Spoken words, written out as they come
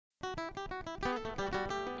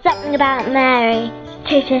Something about Mary.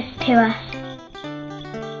 Totus2us.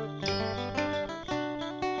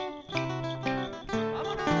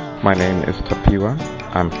 My name is Tapiwa.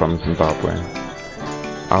 I'm from Zimbabwe.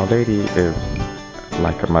 Our Lady is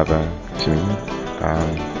like a mother to me.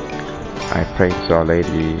 I pray to Our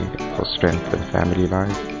Lady for strength in family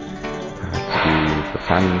life, to be the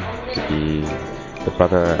son, to be the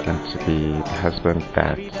brother, and to be the husband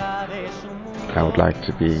that I would like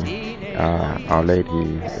to be. Our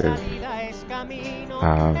Lady is,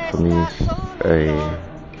 for me, a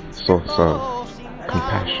source of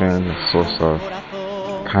compassion, a source of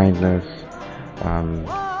kindness,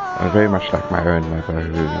 very much like my own mother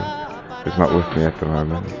who is not with me at the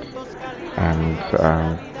moment. And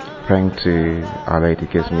praying to Our Lady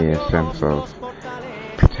gives me a sense of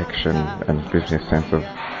protection and gives me a sense of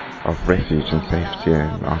refuge and safety,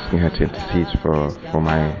 and asking her to intercede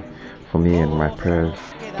for me in my prayers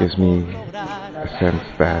gives me a sense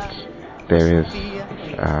that there is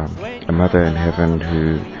a mother in heaven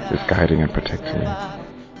who is guiding and protecting me.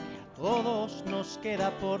 Todos nos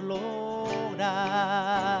queda por lograr.